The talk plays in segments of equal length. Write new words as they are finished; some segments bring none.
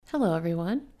Hello,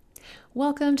 everyone.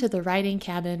 Welcome to the Writing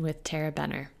Cabin with Tara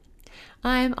Benner.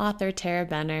 I'm author Tara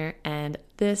Benner, and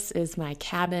this is my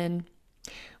cabin.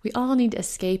 We all need to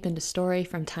escape into story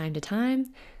from time to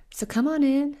time, so come on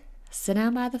in, sit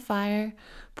down by the fire,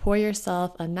 pour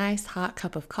yourself a nice hot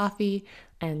cup of coffee,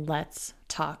 and let's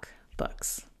talk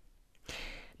books.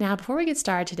 Now, before we get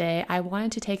started today, I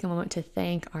wanted to take a moment to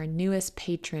thank our newest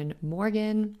patron,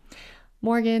 Morgan.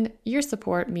 Morgan, your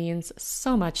support means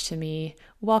so much to me.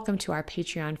 Welcome to our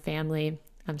Patreon family.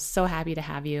 I'm so happy to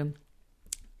have you.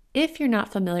 If you're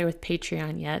not familiar with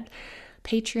Patreon yet,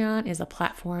 Patreon is a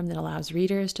platform that allows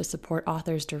readers to support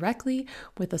authors directly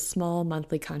with a small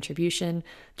monthly contribution,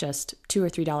 just $2 or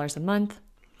 $3 a month.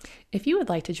 If you would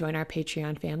like to join our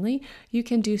Patreon family, you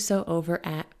can do so over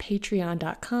at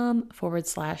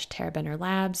patreon.com/Tara Benner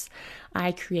Labs.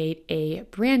 I create a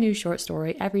brand new short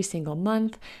story every single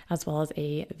month, as well as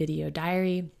a video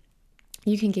diary.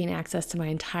 You can gain access to my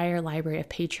entire library of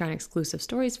Patreon exclusive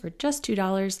stories for just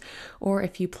 $2, or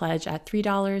if you pledge at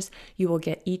 $3, you will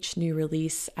get each new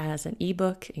release as an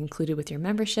ebook included with your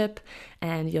membership,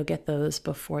 and you'll get those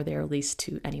before they're released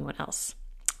to anyone else.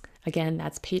 Again,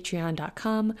 that's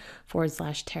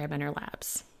patreon.com/Tara Benner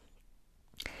Labs.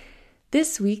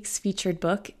 This week's featured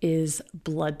book is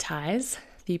Blood Ties,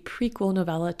 the prequel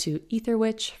novella to Ether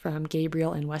Witch from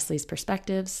Gabriel and Wesley's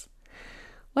perspectives.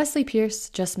 Wesley Pierce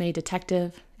just made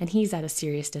detective, and he's at a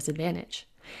serious disadvantage.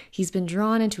 He's been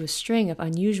drawn into a string of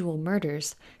unusual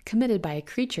murders committed by a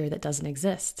creature that doesn't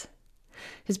exist.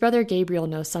 His brother Gabriel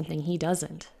knows something he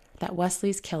doesn't, that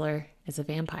Wesley's killer is a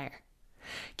vampire.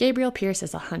 Gabriel Pierce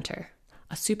is a hunter,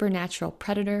 a supernatural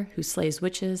predator who slays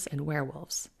witches and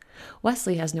werewolves.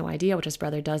 Wesley has no idea what his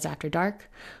brother does after dark,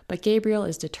 but Gabriel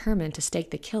is determined to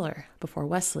stake the killer before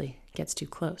Wesley gets too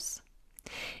close.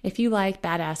 If you like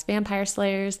badass vampire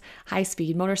slayers,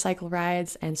 high-speed motorcycle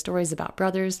rides, and stories about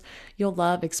brothers, you'll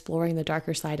love exploring the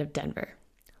darker side of Denver.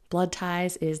 Blood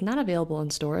Ties is not available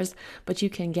in stores, but you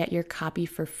can get your copy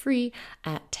for free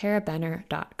at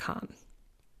tarabenner.com.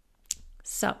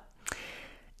 So,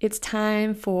 it's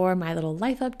time for my little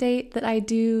life update that I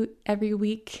do every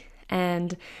week,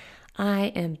 and I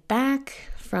am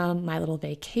back from my little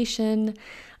vacation.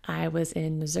 I was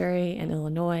in Missouri and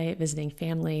Illinois visiting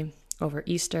family over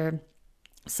Easter.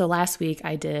 So last week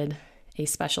I did a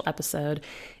special episode.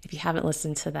 If you haven't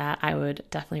listened to that, I would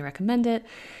definitely recommend it,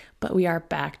 but we are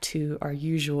back to our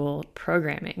usual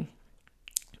programming.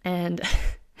 And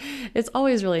it's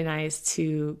always really nice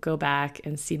to go back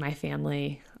and see my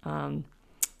family.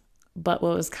 But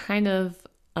what was kind of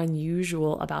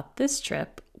unusual about this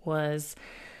trip was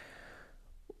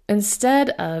instead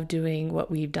of doing what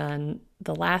we did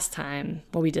the last time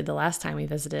we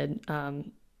visited,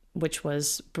 which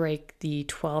was break the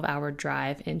 12-hour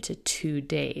drive into 2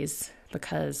 days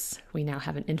because we now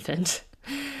have an infant,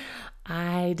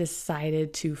 I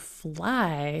decided to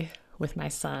fly with my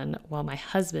son while my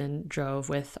husband drove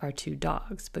with our 2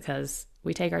 dogs because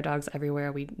we take our dogs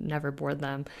everywhere. We never board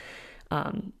them.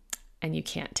 And you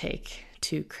can't take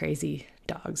 2 crazy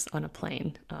dogs on a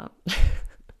plane.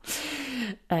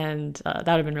 And that would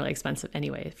have been really expensive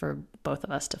anyway for both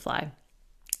of us to fly.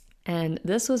 And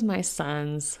this was my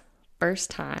son's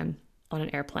first time on an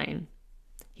airplane.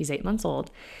 He's 8 months old.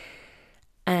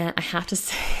 And I have to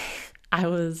say, I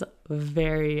was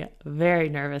very, very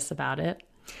nervous about it.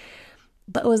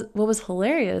 But what was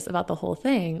hilarious about the whole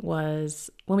thing was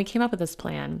when we came up with this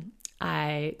plan,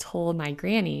 I told my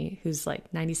granny, who's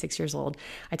like 96 years old,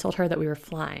 I told her that we were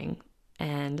flying.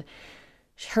 And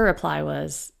her reply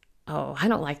was, "Oh, I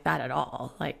don't like that at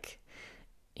all."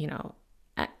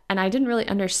 And I didn't really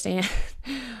understand.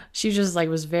 She just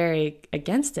was very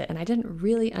against it. And I didn't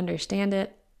really understand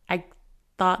it. I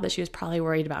thought that she was probably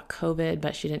worried about COVID,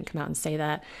 but she didn't come out and say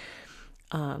that.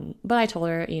 But I told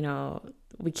her,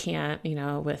 we can't,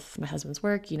 with my husband's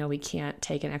work, we can't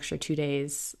take an extra 2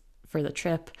 days for the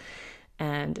trip.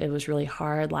 And it was really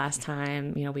hard last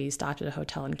time. We stopped at a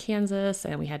hotel in Kansas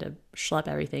and we had to schlep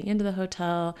everything into the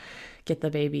hotel, get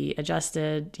the baby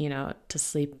adjusted, to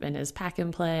sleep in his pack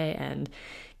and play, and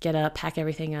get up, pack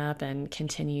everything up, and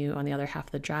continue on the other half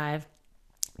of the drive,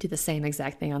 do the same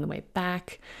exact thing on the way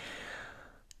back.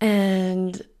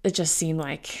 And it just seemed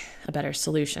like a better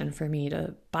solution for me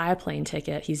to buy a plane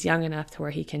ticket. He's young enough to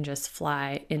where he can just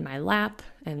fly in my lap.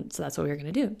 And so that's what we were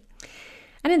going to do.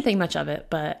 I didn't think much of it,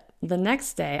 but the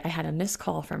next day I had a missed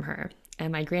call from her,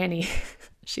 and my granny,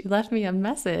 she left me a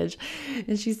message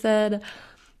and she said,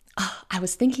 "Oh, I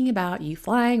was thinking about you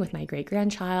flying with my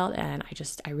great-grandchild, and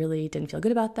I really didn't feel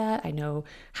good about that. I know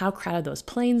how crowded those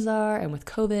planes are and with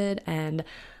COVID, and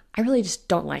I really just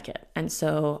don't like it. And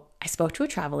so I spoke to a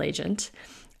travel agent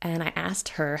And I asked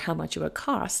her how much it would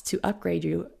cost to upgrade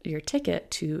your ticket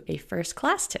to a first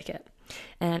class ticket.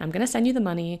 And I'm going to send you the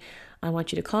money. I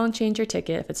want you to call and change your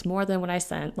ticket. If it's more than what I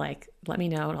sent, like, let me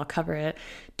know and I'll cover it.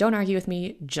 Don't argue with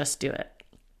me. Just do it.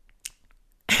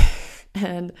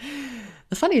 And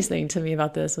the funniest thing to me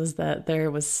about this was that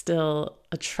there was still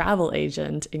a travel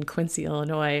agent in Quincy,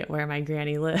 Illinois, where my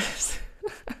granny lives.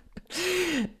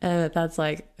 And that's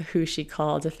like who she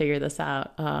called to figure this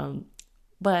out.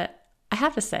 But I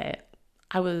have to say,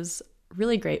 I was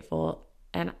really grateful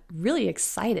and really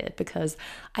excited because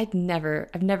I've never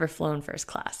flown first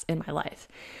class in my life.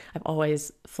 I've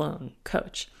always flown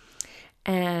coach.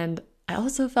 And I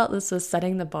also felt this was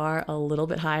setting the bar a little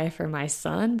bit high for my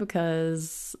son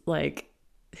because like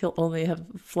he'll only have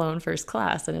flown first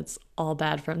class and it's all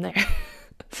bad from there.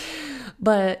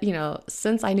 But, you know,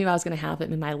 since I knew I was going to have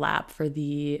him in my lap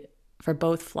for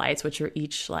both flights, which were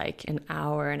each like an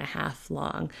hour and a half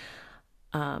long.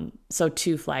 So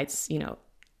 2 flights, you know,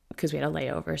 because we had a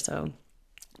layover. So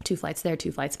 2 flights there,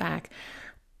 2 flights back.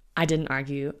 I didn't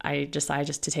argue. I decided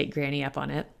just to take Granny up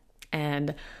on it.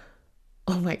 And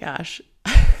oh my gosh,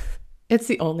 it's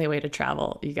the only way to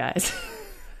travel, you guys.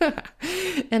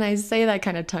 And I say that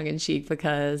kind of tongue in cheek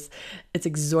because it's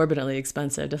exorbitantly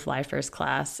expensive to fly first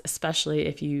class, especially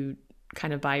if you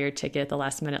kind of buy your ticket at the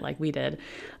last minute like we did.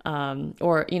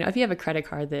 Or, you know, if you have a credit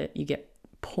card that you get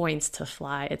points to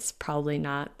fly, it's probably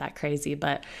not that crazy,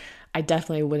 but I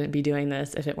definitely wouldn't be doing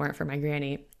this if it weren't for my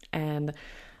granny. And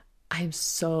I'm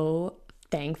so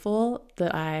thankful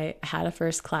that I had a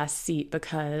first class seat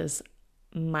because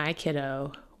my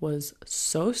kiddo was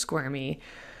so squirmy.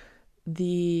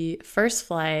 The first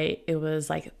flight, it was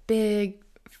like a big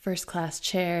first class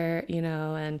chair, you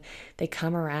know, and they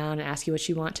come around and ask you what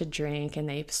you want to drink and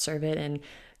they serve it in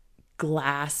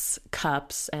glass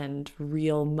cups and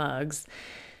real mugs.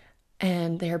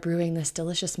 And they're brewing this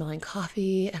delicious smelling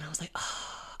coffee. And I was like,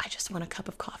 oh, I just want a cup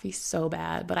of coffee so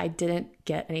bad. But I didn't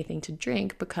get anything to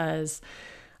drink because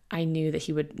I knew that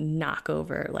he would knock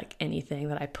over like anything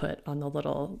that I put on the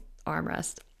little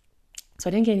armrest. So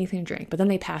I didn't get anything to drink, but then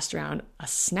they passed around a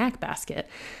snack basket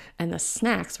and the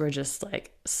snacks were just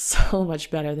like so much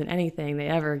better than anything they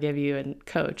ever give you in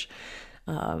coach.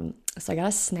 So I got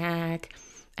a snack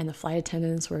and the flight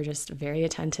attendants were just very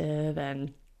attentive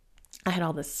and I had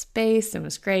all this space and it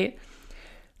was great.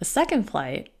 The second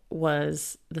flight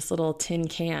was this little tin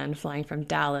can flying from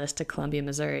Dallas to Columbia,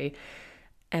 Missouri.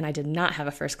 And I did not have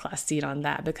a first class seat on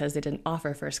that because they didn't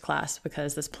offer first class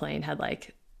because this plane had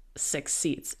like 6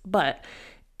 seats, but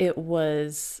it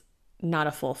was not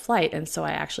a full flight. And so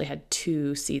I actually had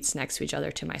 2 seats next to each other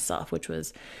to myself, which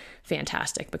was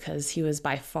fantastic because he was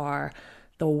by far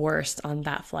the worst on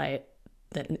that flight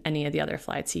than any of the other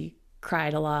flights. He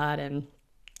cried a lot and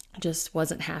just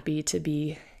wasn't happy to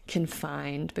be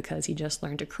confined because he just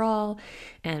learned to crawl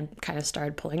and kind of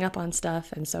started pulling up on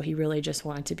stuff. And so he really just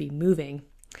wanted to be moving.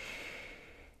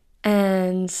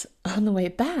 And on the way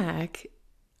back,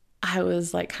 I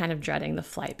was like kind of dreading the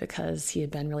flight because he had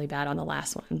been really bad on the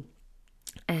last one.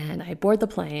 And I board the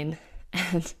plane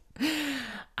and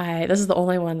this is the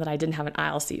only one that I didn't have an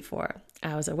aisle seat for.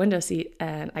 I was a window seat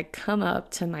and I come up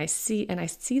to my seat and I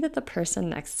see that the person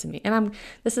next to me, and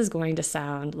this is going to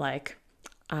sound like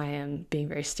I am being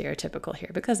very stereotypical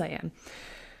here because I am.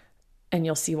 And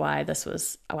you'll see why I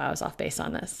was off base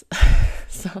on this.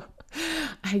 So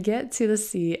I get to the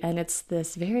seat and it's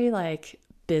this very like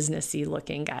businessy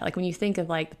looking guy. Like when you think of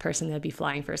like the person that'd be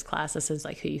flying first class, this is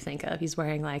like who you think of. He's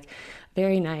wearing like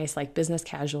very nice, like business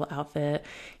casual outfit.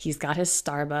 He's got his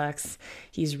Starbucks.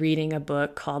 He's reading a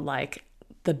book called like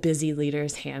The Busy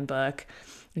Leader's Handbook,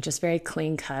 and just very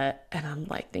clean cut. And I'm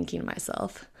like thinking to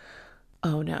myself,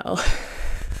 oh no,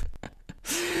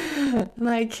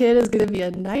 my kid is going to be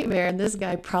a nightmare. And this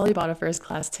guy probably bought a first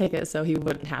class ticket so he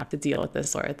wouldn't have to deal with this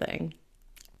sort of thing.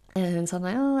 And so I'm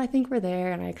like, oh, I think we're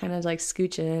there. And I kind of like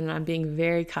scooch in and I'm being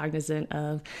very cognizant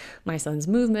of my son's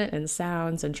movement and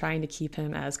sounds and trying to keep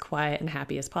him as quiet and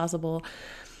happy as possible.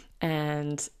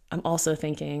 And I'm also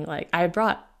thinking like I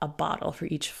brought a bottle for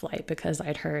each flight because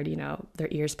I'd heard, you know, their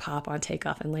ears pop on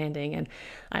takeoff and landing. And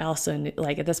I also knew,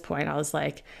 like at this point, I was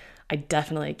like, I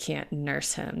definitely can't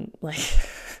nurse him like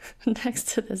next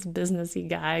to this businessy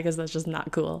guy because that's just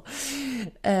not cool.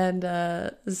 And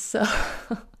so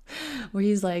where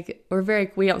he's like,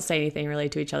 we don't say anything really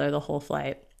to each other the whole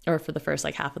flight or for the first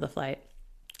like half of the flight.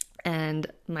 And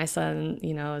my son,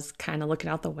 you know, is kind of looking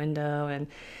out the window and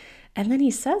then he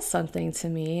says something to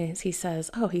me. He says,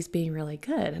 oh, he's being really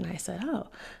good. And I said, oh,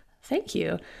 thank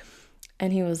you.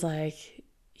 And he was like,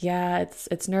 yeah,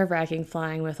 it's nerve-wracking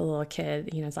flying with a little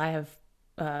kid. You know, as I have,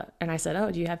 and I said,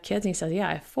 oh, do you have kids? And he said, yeah,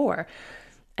 I have 4.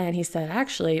 And he said,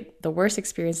 actually, the worst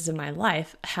experiences in my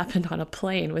life happened on a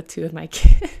plane with two of my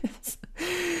kids.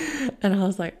 And I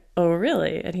was like, oh,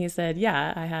 really? And he said,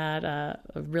 yeah, I had a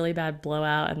really bad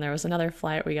blowout. And there was another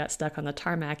flight where we got stuck on the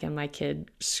tarmac and my kid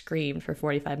screamed for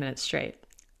 45 minutes straight.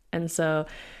 And so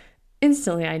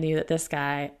instantly I knew that this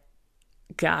guy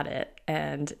got it.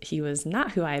 And he was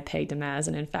not who I had pegged him as.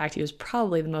 And in fact, he was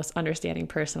probably the most understanding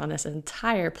person on this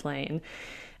entire plane.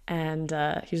 And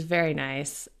he was very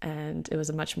nice, and it was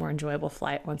a much more enjoyable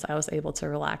flight once I was able to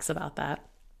relax about that.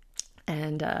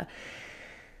 And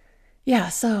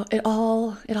so it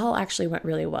all actually went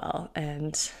really well,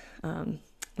 and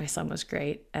my son was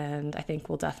great, and I think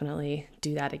we'll definitely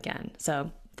do that again.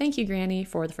 So thank you, Granny,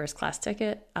 for the first class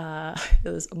ticket. It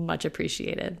was much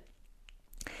appreciated.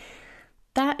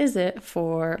 That is it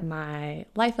for my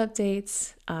life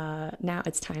updates. Now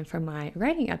it's time for my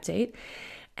writing update.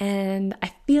 And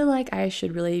I feel like I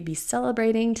should really be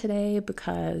celebrating today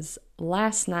because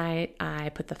last night I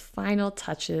put the final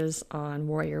touches on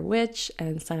Warrior Witch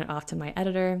and sent it off to my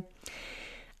editor.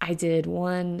 I did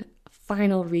one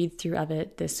final read through of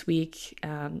it this week.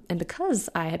 And because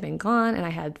I had been gone and I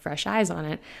had fresh eyes on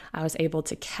it, I was able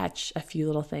to catch a few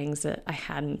little things that I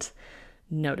hadn't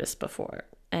noticed before.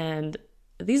 And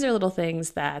these are little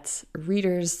things that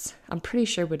readers, I'm pretty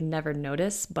sure, would never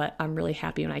notice, but I'm really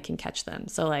happy when I can catch them.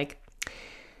 So like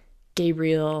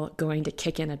Gabriel going to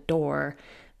kick in a door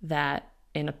that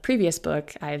in a previous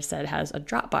book I've said has a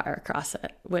drop bar across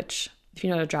it, which if you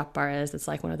know what a drop bar is, it's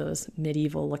like one of those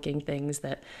medieval looking things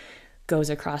that goes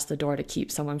across the door to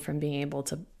keep someone from being able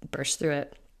to burst through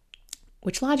it,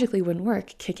 which logically wouldn't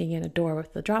work kicking in a door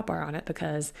with the drop bar on it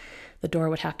because the door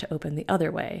would have to open the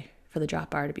other way for the drop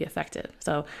bar to be effective.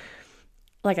 So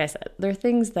like I said, there are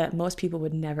things that most people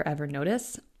would never ever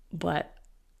notice, but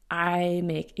I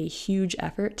make a huge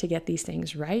effort to get these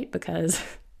things right because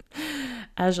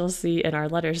as you'll see in our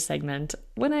letters segment,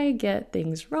 when I get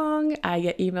things wrong, I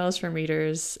get emails from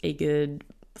readers a good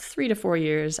 3 to 4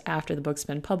 years after the book's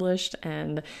been published,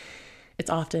 and it's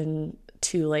often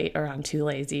too late or I'm too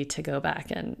lazy to go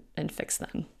back and fix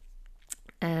them.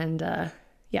 And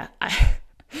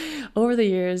over the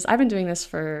years, I've been doing this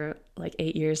for like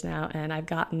 8 years now, and I've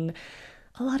gotten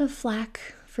a lot of flack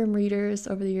from readers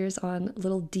over the years on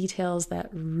little details that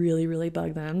really, really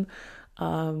bug them.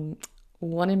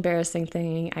 One embarrassing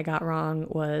thing I got wrong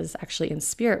was actually in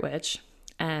Spirit Witch,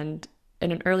 and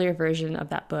in an earlier version of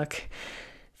that book,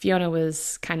 Fiona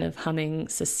was kind of humming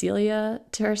Cecilia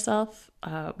to herself,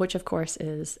 which of course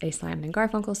is a Simon and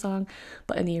Garfunkel song,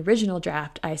 but in the original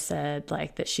draft, I said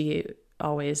like that she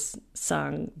always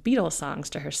sung Beatles songs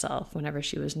to herself whenever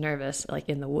she was nervous, like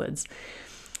in the woods.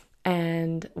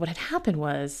 And what had happened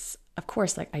was, of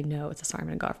course, like I know it's a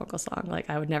Simon and Garfunkel song, like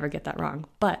I would never get that wrong.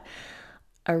 But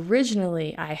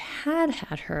originally I had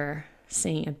her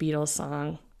sing a Beatles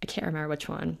song. I can't remember which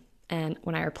one. And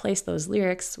when I replaced those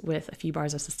lyrics with a few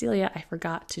bars of Cecilia, I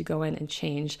forgot to go in and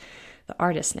change the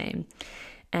artist name.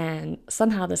 And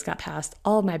somehow this got past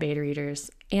all of my beta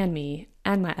readers and me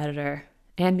and my editor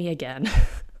and me again.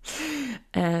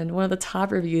 And one of the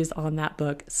top reviews on that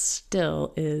book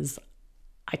still is,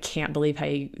 I can't believe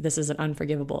how this is an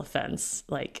unforgivable offense.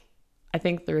 Like, I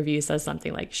think the review says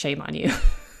something like, shame on you.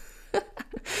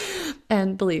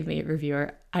 And believe me,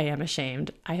 reviewer, I am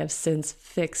ashamed. I have since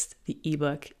fixed the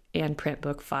ebook and print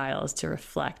book files to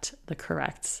reflect the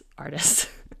correct artist.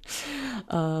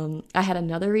 I had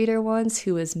another reader once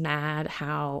who was mad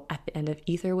how at the end of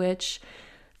Ether Witch,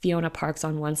 Fiona parks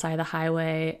on one side of the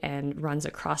highway and runs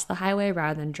across the highway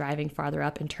rather than driving farther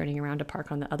up and turning around to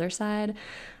park on the other side.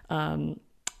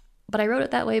 But I wrote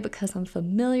it that way because I'm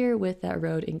familiar with that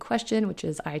road in question, which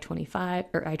is I-25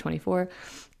 or I-24.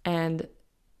 And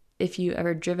if you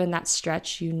ever driven that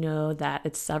stretch, you know that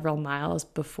it's several miles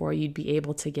before you'd be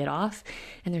able to get off.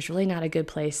 And there's really not a good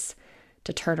place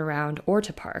to turn around or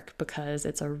to park because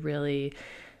it's a really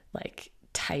like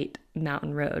tight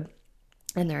mountain road.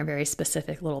 And there are very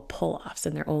specific little pull-offs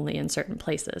and they're only in certain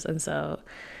places. And so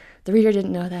the reader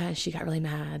didn't know that and she got really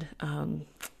mad.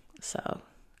 So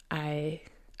I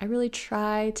really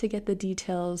try to get the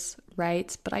details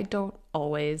right, but I don't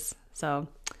always. So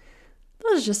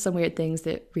those are just some weird things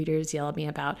that readers yell at me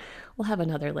about. We'll have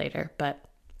another later, but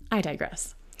I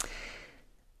digress.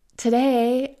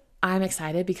 Today, I'm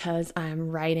excited because I'm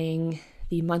writing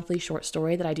the monthly short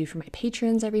story that I do for my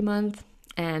patrons every month.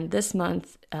 And this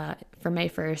month, for May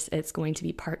 1st, it's going to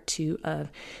be part 2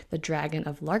 of The Dragon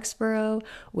of Larkspur,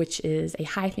 which is a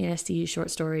high fantasy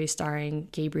short story starring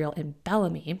Gabriel and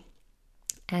Bellamy.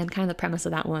 And kind of the premise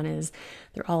of that one is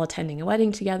they're all attending a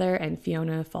wedding together and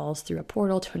Fiona falls through a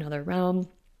portal to another realm.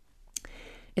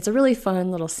 it's a really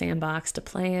fun little sandbox to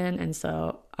play in. And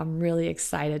so I'm really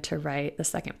excited to write the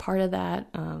second part of that.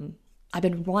 I've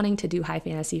been wanting to do high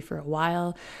fantasy for a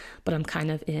while, but I'm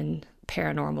kind of in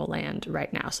paranormal land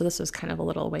right now. So this was kind of a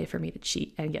little way for me to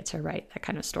cheat and get to write that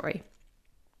kind of story.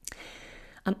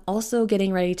 I'm also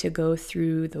getting ready to go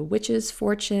through The Witch's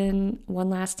Fortune one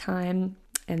last time,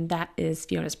 and that is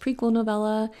Fiona's prequel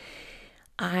novella.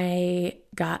 I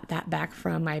got that back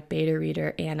from my beta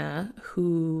reader, Anna,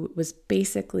 who was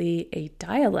basically a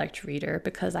dialect reader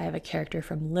because I have a character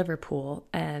from Liverpool.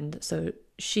 And so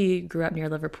she grew up near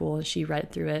Liverpool and she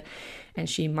read through it and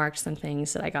she marked some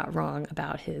things that I got wrong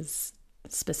about his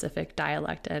specific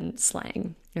dialect and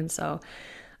slang. And so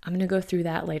I'm going to go through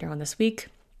that later on this week.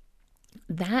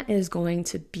 That is going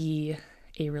to be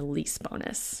a release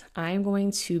bonus. I'm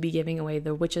going to be giving away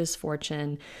The Witch's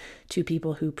Fortune to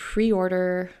people who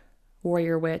pre-order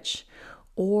Warrior Witch,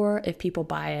 or if people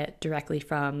buy it directly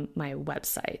from my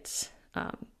website.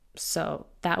 So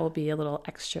that will be a little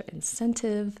extra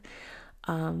incentive.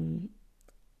 I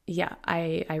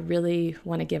really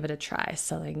want to give it a try,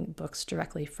 selling books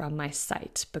directly from my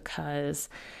site, because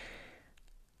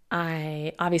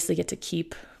I obviously get to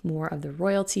keep more of the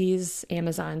royalties.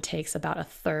 Amazon takes about a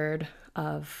third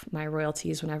of my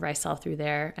royalties whenever I sell through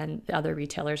there, and the other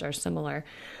retailers are similar.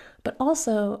 But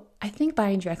also, I think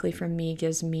buying directly from me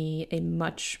gives me a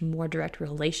much more direct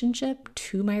relationship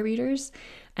to my readers.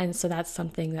 And so that's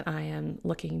something that I am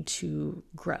looking to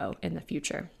grow in the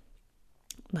future.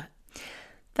 But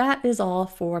that is all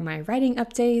for my writing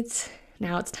updates.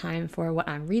 Now it's time for what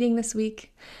I'm reading this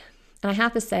week. And I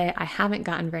have to say, I haven't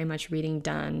gotten very much reading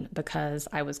done because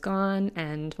I was gone.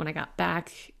 And when I got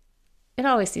back, it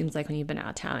always seems like when you've been out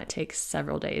of town, it takes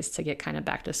several days to get kind of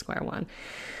back to square one.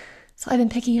 So I've been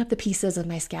picking up the pieces of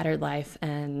my scattered life,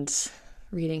 and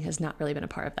reading has not really been a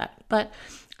part of that. But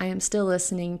I am still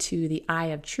listening to The Eye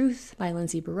of Truth by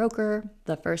Lindsay Buroker,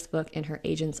 the first book in her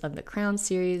Agents of the Crown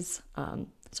series.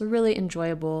 It's a really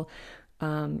enjoyable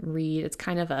read. It's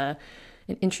kind of an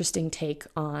interesting take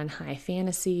on high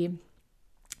fantasy.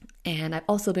 And I've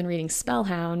also been reading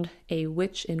Spellhound, A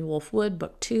Witch in Wolfwood,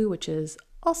 Book 2, which is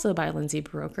also by Lindsay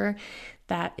Buroker.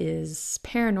 That is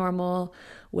paranormal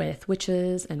with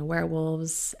witches and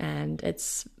werewolves, and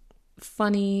it's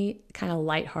funny, kind of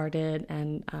lighthearted,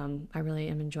 and I really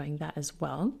am enjoying that as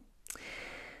well.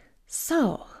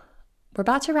 So we're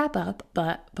about to wrap up,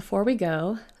 but before we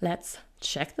go, let's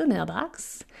check the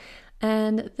mailbox.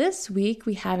 And this week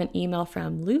we have an email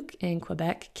from Luke in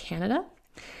Quebec, Canada.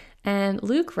 And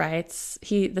Luke writes,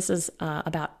 this is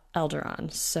about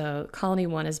Eldaron. So Colony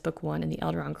 1 is book 1 in the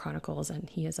Eldaron Chronicles, and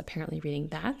he is apparently reading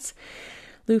that.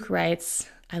 Luke writes,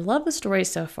 I love the story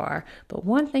so far, but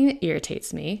one thing that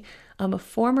irritates me, I'm a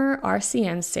former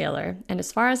RCN sailor, and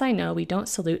as far as I know, we don't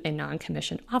salute a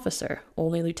non-commissioned officer,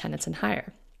 only lieutenants and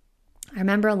higher. I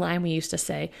remember a line we used to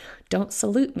say, don't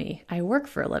salute me, I work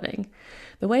for a living.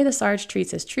 The way the Sarge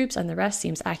treats his troops and the rest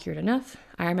seems accurate enough.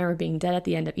 I remember being dead at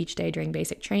the end of each day during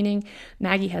basic training.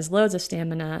 Maggie has loads of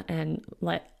stamina and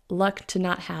luck to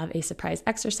not have a surprise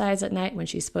exercise at night when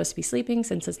she's supposed to be sleeping.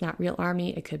 Since it's not real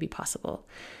army, it could be possible.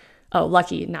 Oh,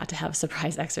 lucky not to have a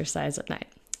surprise exercise at night.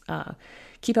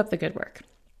 Keep up the good work.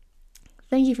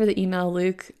 Thank you for the email,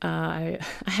 Luke. I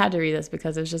had to read this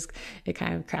because it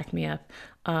kind of cracked me up.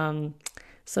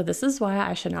 So this is why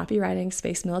I should not be writing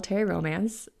space military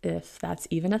romance, if that's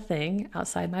even a thing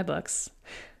outside my books.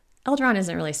 Eldaron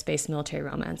isn't really space military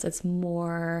romance. It's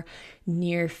more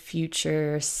near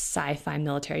future sci-fi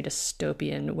military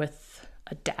dystopian with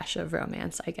a dash of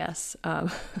romance, I guess.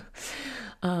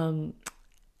 And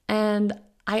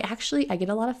I get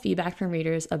a lot of feedback from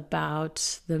readers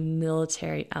about the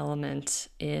military element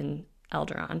in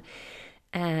Eldaron.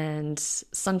 And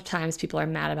sometimes people are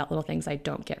mad about little things I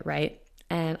don't get right.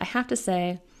 And I have to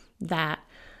say that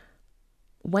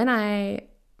when I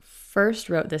first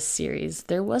wrote this series,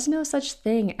 there was no such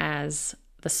thing as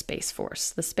the Space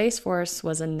Force. The Space Force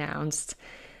was announced,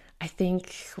 I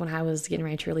think, when I was getting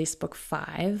ready to release book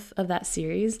 5 of that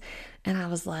series. And I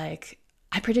was like,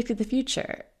 I predicted the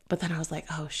future. But then I was like,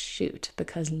 oh, shoot,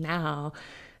 because now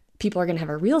people are going to have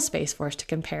a real Space Force to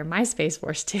compare my Space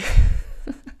Force to.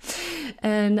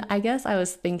 And I guess I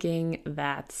was thinking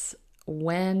that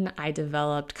when I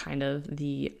developed kind of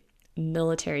the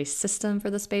military system for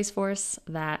the Space Force,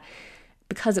 that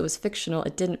because it was fictional,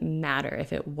 it didn't matter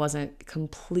if it wasn't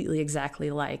completely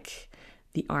exactly like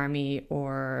the Army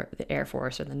or the Air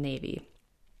Force or the Navy.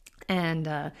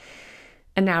 And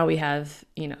now we have,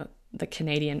 the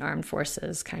Canadian Armed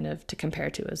Forces kind of to compare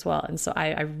to as well. And so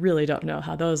I really don't know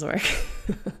how those work,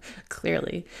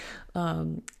 clearly.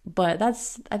 But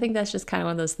I think that's just kind of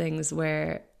one of those things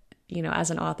where,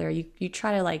 as an author, you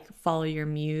try to like follow your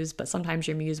muse, but sometimes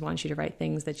your muse wants you to write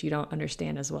things that you don't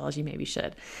understand as well as you maybe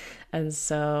should. And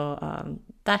so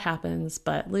that happens.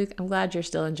 But Luke, I'm glad you're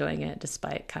still enjoying it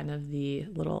despite kind of the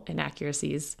little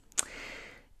inaccuracies.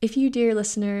 If you, dear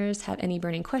listeners, have any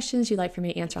burning questions you'd like for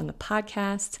me to answer on the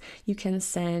podcast, you can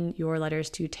send your letters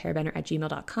to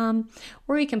tarabenner@gmail.com,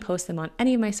 or you can post them on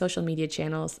any of my social media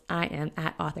channels. I am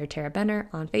at author Tara Benner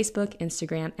on Facebook,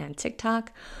 Instagram, and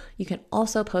TikTok. You can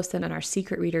also post them in our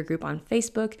secret reader group on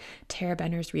Facebook, Tara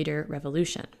Benner's Reader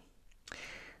Revolution.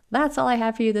 That's all I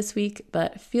have for you this week,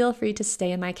 but feel free to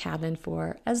stay in my cabin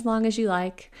for as long as you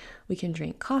like. We can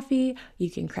drink coffee,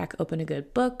 you can crack open a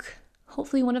good book,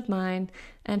 hopefully one of mine,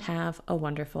 and have a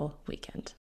wonderful weekend.